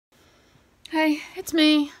Hi, it's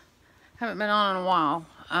me. Haven't been on in a while.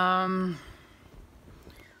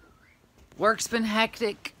 Work's been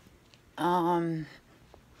hectic. I've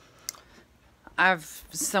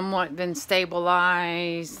somewhat been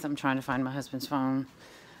stabilized. I'm trying to find my husband's phone.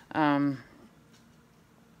 I've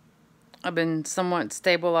been somewhat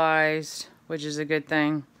stabilized, which is a good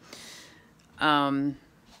thing.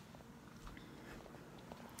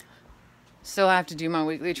 Still have to do my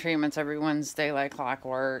weekly treatments every Wednesday like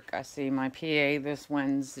clockwork. I see my PA this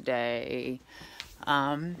Wednesday.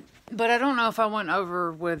 But I don't know if I went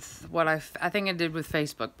over with what I think I did with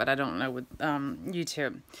Facebook, but I don't know with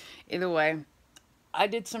YouTube. Either way, I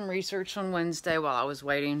did some research on Wednesday while I was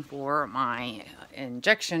waiting for my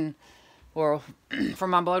injection or for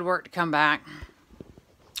my blood work to come back,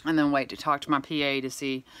 and then wait to talk to my PA to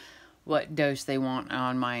see what dose they want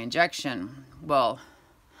on my injection. Well,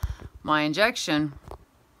 my injection,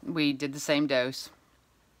 we did the same dose,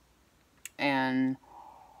 and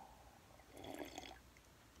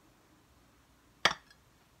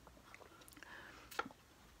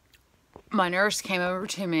my nurse came over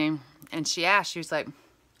to me and she asked, she was like,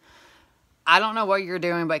 I don't know what you're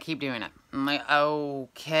doing, but keep doing it. I'm like,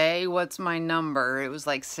 okay, what's my number? It was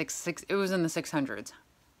like it was in the 600s,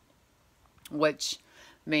 which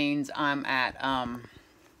means I'm at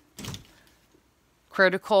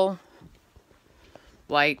critical.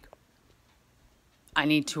 Like, I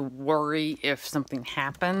need to worry if something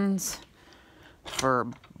happens for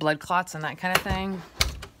blood clots and that kind of thing.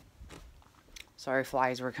 Sorry,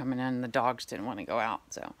 flies were coming in. The dogs didn't want to go out.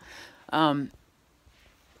 So I'm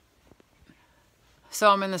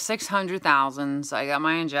in the 600,000s. I got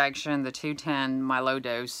my injection, the 210, my low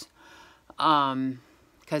dose.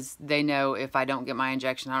 Because they know if I don't get my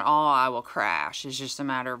injection at all, I will crash. It's just a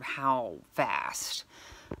matter of how fast.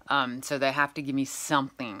 So they have to give me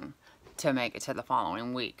something to make it to the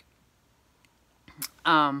following week.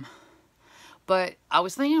 But I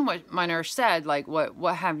was thinking what my nurse said, like,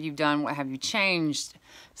 what have you done? What have you changed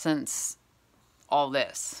since all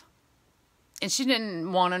this? And she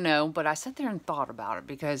didn't want to know, but I sat there and thought about it,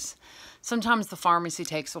 because sometimes the pharmacy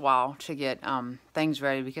takes a while to get things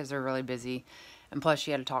ready because they're really busy. And plus,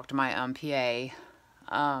 you had to talk to my PA.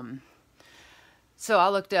 So I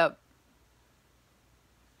looked up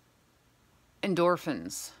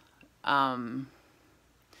endorphins. I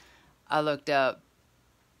looked up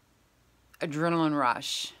adrenaline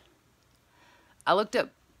rush. I looked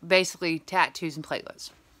up basically tattoos and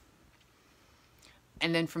platelets.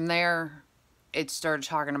 And then from there, it started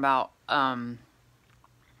talking about the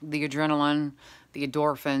adrenaline, the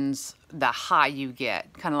endorphins, the high you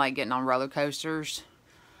get, kind of like getting on roller coasters,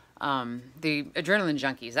 the adrenaline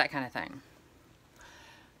junkies, that kind of thing.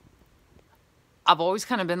 I've always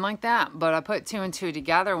kind of been like that, but I put two and two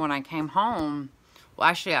together when I came home. Well,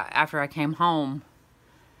 actually, after I came home,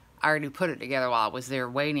 I already put it together while I was there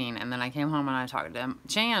waiting, and then I came home and I talked to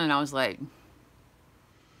Jan, and I was like,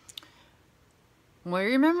 well,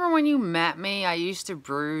 remember when you met me, I used to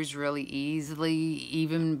bruise really easily,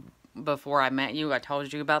 even before I met you. I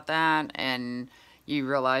told you about that, and you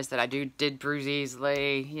realized that I did bruise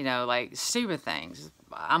easily, you know, like stupid things.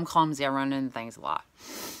 I'm clumsy, I run into things a lot.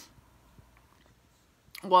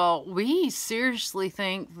 Well, we seriously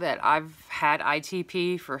think that I've had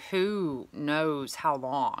I.T.P. for who knows how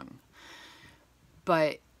long.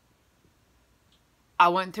 But I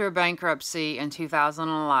went through a bankruptcy in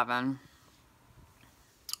 2011.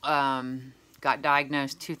 Got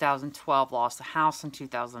diagnosed 2012, lost the house in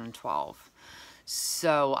 2012.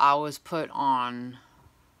 So I was put on,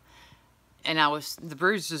 and the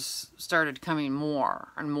bruises started coming more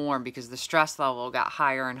and more because the stress level got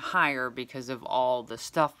higher and higher because of all the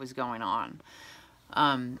stuff was going on.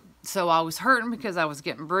 So I was hurting because I was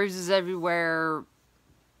getting bruises everywhere.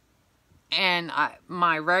 And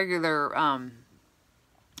my regular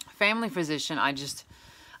family physician, I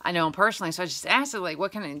know him personally, so I just asked her, like,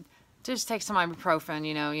 what can I just take some ibuprofen,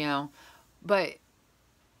 you know. But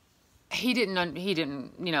he didn't,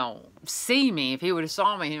 you know, see me. If he would have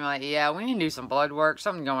saw me, he'd be like, yeah, we need to do some blood work,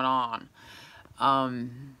 something going on.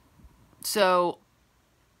 So,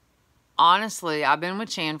 honestly, I've been with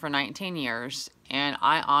Chan for 19 years, and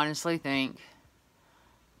I honestly think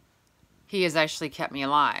he has actually kept me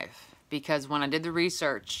alive. Because when I did the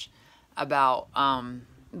research about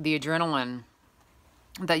the adrenaline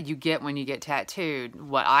that you get when you get tattooed,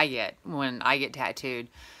 what I get when I get tattooed,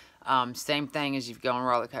 same thing as you go on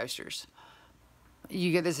roller coasters.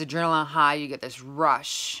 You get this adrenaline high, you get this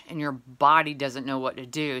rush, and your body doesn't know what to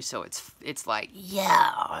do. So it's like,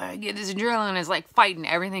 yeah, I get this adrenaline. It's like fighting.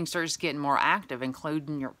 Everything starts getting more active,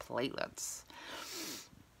 including your platelets.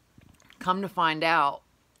 Come to find out,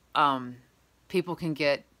 people can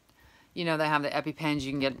get, you know, they have the EpiPens,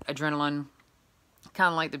 you can get adrenaline. Kind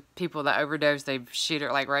of like the people that overdose, they shoot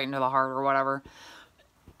it like right into the heart or whatever.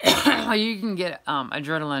 You can get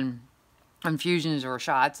adrenaline infusions or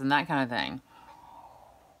shots and that kind of thing.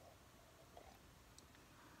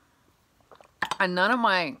 And none of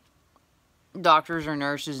my doctors or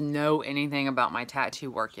nurses know anything about my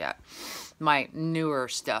tattoo work yet. My newer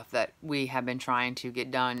stuff that we have been trying to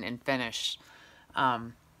get done and finish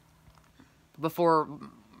before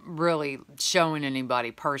really showing anybody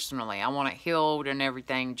personally. I want it healed and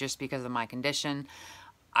everything just because of my condition.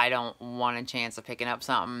 I don't want a chance of picking up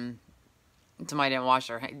something. Somebody didn't wash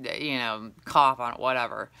their, you know, cough on it,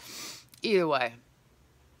 whatever. Either way.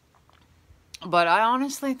 But I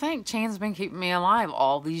honestly think Chan's been keeping me alive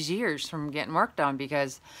all these years from getting work done,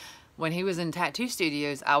 because when he was in tattoo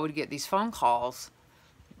studios, I would get these phone calls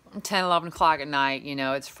 10, 11 o'clock at night. You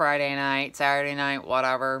know, it's Friday night, Saturday night,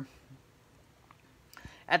 whatever.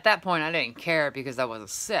 At that point, I didn't care because I wasn't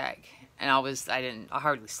sick. And I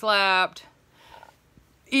hardly slept.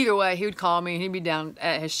 Either way, he would call me and he'd be down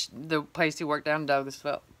at the place he worked down in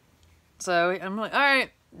Douglasville. So I'm like, all right,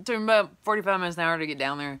 it took me about 45 minutes an hour to get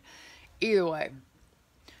down there. Either way,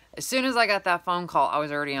 as soon as I got that phone call, I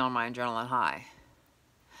was already on my adrenaline high.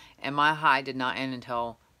 And my high did not end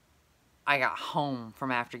until I got home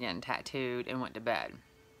from after getting tattooed and went to bed.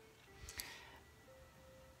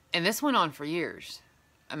 And this went on for years.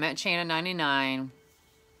 I met Chan in 99.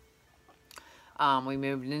 We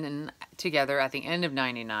moved in together at the end of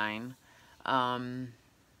 99.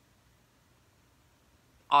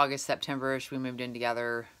 August, September-ish, we moved in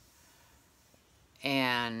together.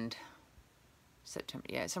 And September,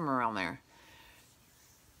 yeah, somewhere around there.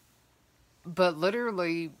 But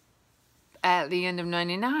literally, at the end of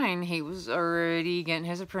 99, he was already getting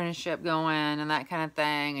his apprenticeship going and that kind of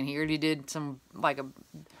thing. And he already did some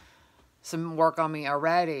work on me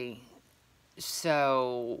already.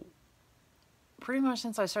 So, pretty much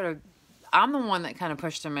since I started, I'm the one that kind of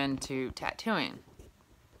pushed him into tattooing.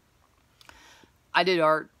 I did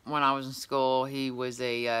art when I was in school. He was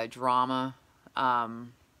a drama.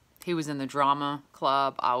 He was in the drama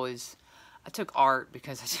club. I took art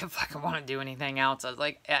because I didn't fucking want to do anything else. I was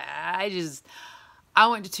like, I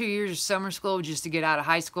went to 2 years of summer school just to get out of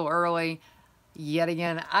high school early. Yet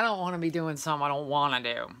again, I don't want to be doing something I don't want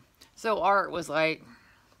to do. So art was like,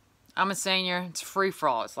 I'm a senior. It's free for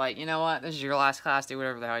all. It's like, you know what? This is your last class. Do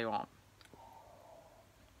whatever the hell you want.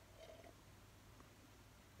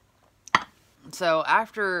 So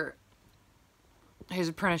after his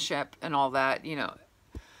apprenticeship and all that, you know,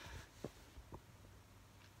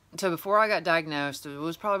 so before I got diagnosed, it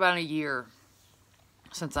was probably about a year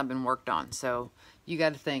since I've been worked on. So you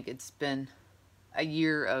got to think it's been a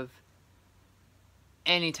year of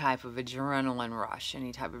any type of adrenaline rush,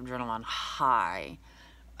 any type of adrenaline high,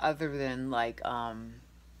 other than like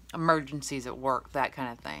emergencies at work, that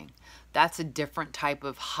kind of thing. That's a different type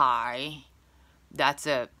of high. That's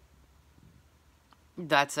a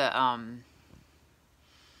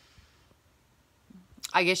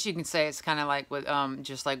I guess you can say it's kind of like with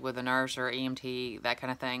just like with a nurse or EMT, that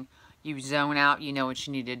kind of thing. You zone out, you know what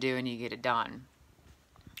you need to do, and you get it done.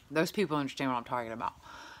 Those people understand what I'm talking about.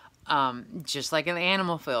 Just like in the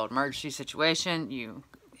animal field, emergency situation,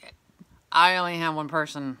 I only have one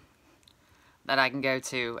person that I can go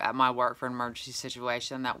to at my work for an emergency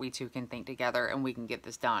situation that we two can think together and we can get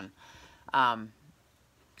this done. And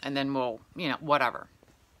then we'll, you know, whatever.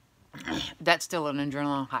 That's still an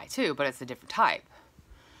adrenaline high too, but it's a different type.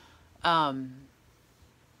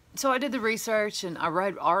 So I did the research and I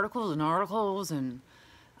read articles and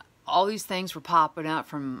all these things were popping up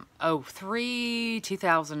from 2003,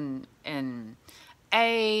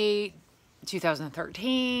 2008,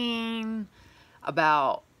 2013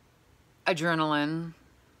 about adrenaline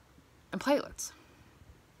and platelets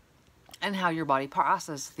and how your body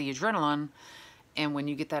processes the adrenaline. And when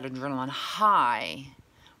you get that adrenaline high,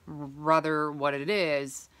 rather what it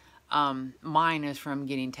is, mine is from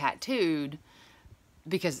getting tattooed,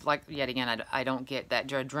 because like, yet again, I don't get that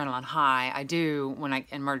adrenaline high. I do when in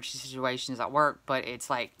emergency situations at work, but it's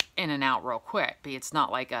like in and out real quick. It's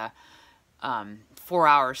not like a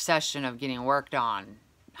 4-hour session of getting worked on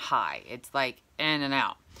high. It's like in and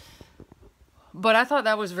out. But I thought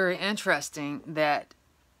that was very interesting that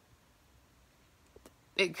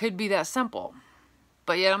it could be that simple.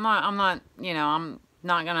 But yet I'm not, you know, I'm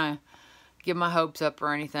not gonna give my hopes up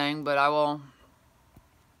or anything, but I will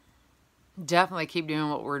definitely keep doing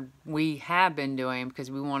what we have been doing, because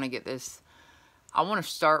we want to get this. I want to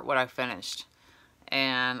start what I finished,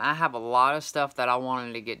 and I have a lot of stuff that I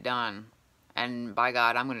wanted to get done, and by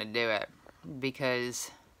God, I'm going to do it, because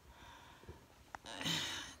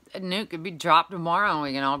a nuke could be dropped tomorrow and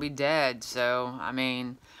we can all be dead. So, I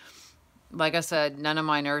mean, like I said, none of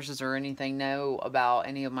my nurses or anything know about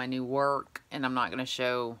any of my new work, and I'm not going to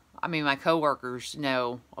show. I mean, my coworkers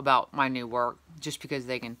know about my new work just because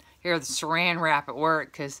they can hear the saran wrap at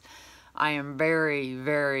work, because I am very,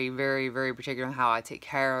 very, very, very particular on how I take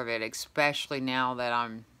care of it, especially now that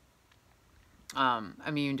I'm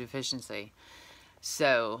immune deficiency.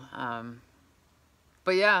 So,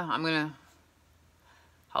 but yeah, I'm going to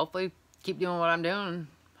hopefully keep doing what I'm doing,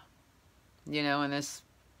 you know, and this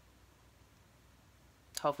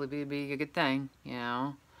hopefully be a good thing, you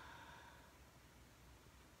know.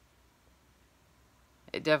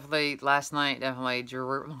 It definitely, last night, definitely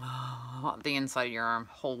drew the inside of your arm.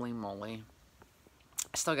 Holy moly.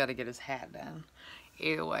 I still got to get his hat done.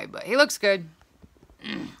 Either way, but he looks good.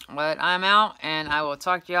 But I'm out, and I will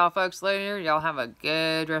talk to y'all folks later. Y'all have a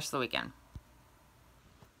good rest of the weekend.